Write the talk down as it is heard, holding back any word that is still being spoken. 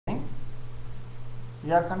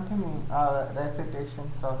We are continuing our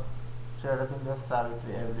recitations of Aurobindo'S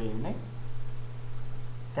Savitri every evening.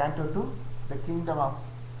 Canto 2, The Kingdom of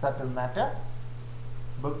Subtle Matter.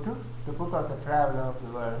 Book 2, The Book of the Traveler of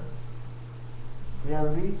the World. We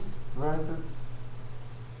have reached verses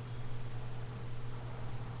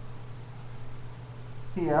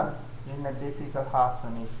here in a difficult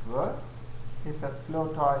half-finished world. It's a slow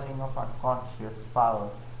toiling of unconscious power.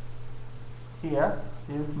 Here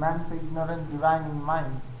is man's ignorant divining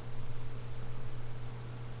mind,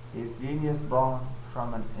 his genius born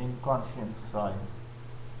from an inconscient soil.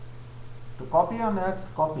 To copy on earth's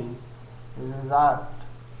copy is his art,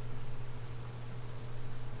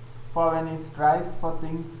 for when he strives for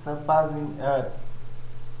things surpassing earth,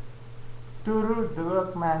 too rude the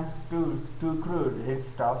workman's tools, too crude his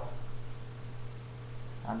stuff,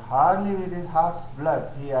 and hardly with his heart's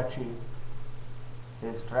blood he achieved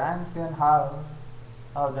his transient hour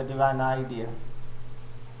of the divine idea,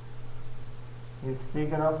 his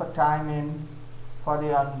figure of a time in for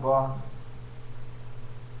the unborn,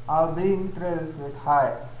 our being thrills with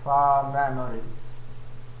high, far memories,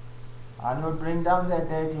 and would bring down their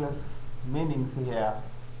dateless meanings here,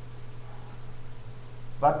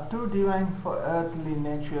 but too divine for earthly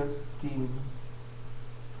nature's scheme.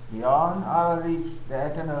 Beyond our reach the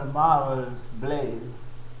eternal marvels blaze.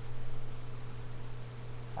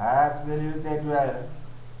 Absolute they dwell,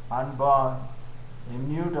 unborn,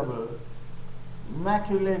 immutable,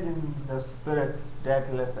 immaculate in the Spirit's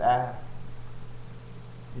deathless air,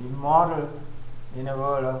 immortal in a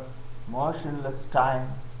world of motionless time,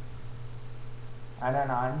 and an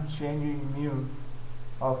unchanging muse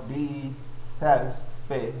of deep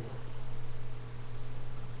self-space.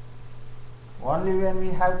 Only when we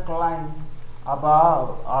have climbed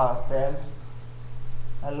above ourselves,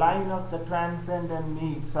 a line of the transcendent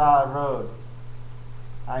meets our road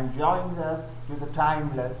and joins us to the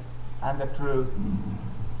timeless and the truth.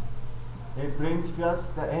 It brings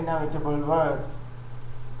just the inevitable word,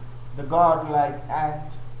 the godlike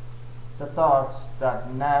act, the thoughts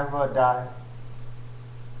that never die.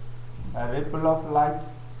 A ripple of light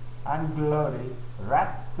and glory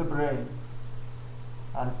wraps the brain,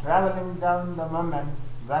 and traveling down the moment's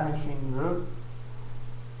vanishing route,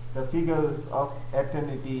 the figures of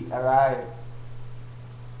eternity arrive.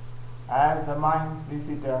 As the mind's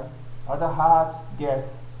visitor or the heart's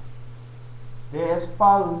guest, they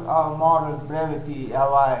espouse our moral brevity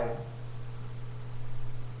awhile,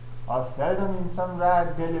 or seldom in some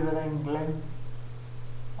rare delivering glimpse,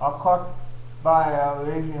 or caught by our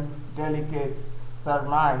vision's delicate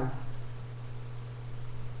surmise,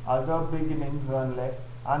 although beginnings only,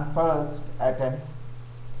 and first attempts.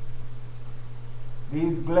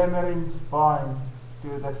 These glimmerings point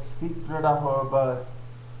to the secret of our birth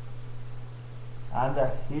and the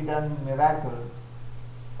hidden miracle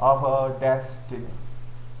of our destiny.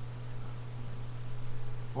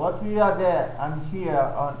 What we are there and here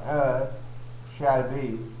on earth shall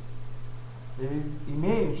be is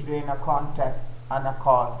imaged in a contact and a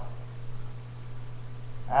call.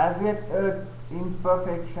 As yet earth's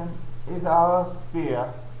imperfection is our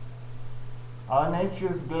sphere. Our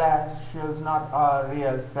nature's glass shows not our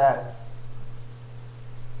real self.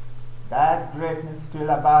 That greatness still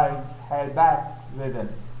abides held back within.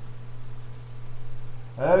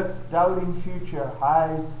 Earth's doubting future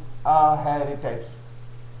hides our heritage.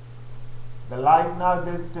 The light now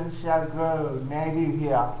distant shall grow native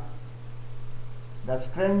here. The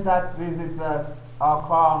strength that visits us, our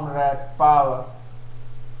comrade power,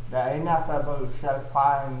 the ineffable shall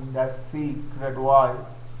find their secret voice.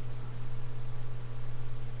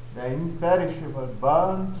 The imperishable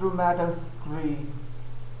burn through matter's creed,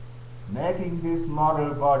 making this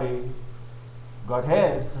mortal body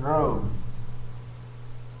Godhead's robe.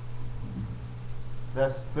 The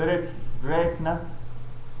Spirit's greatness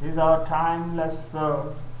is our timeless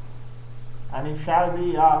sword, and it shall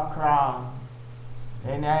be our crown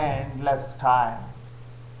in endless time.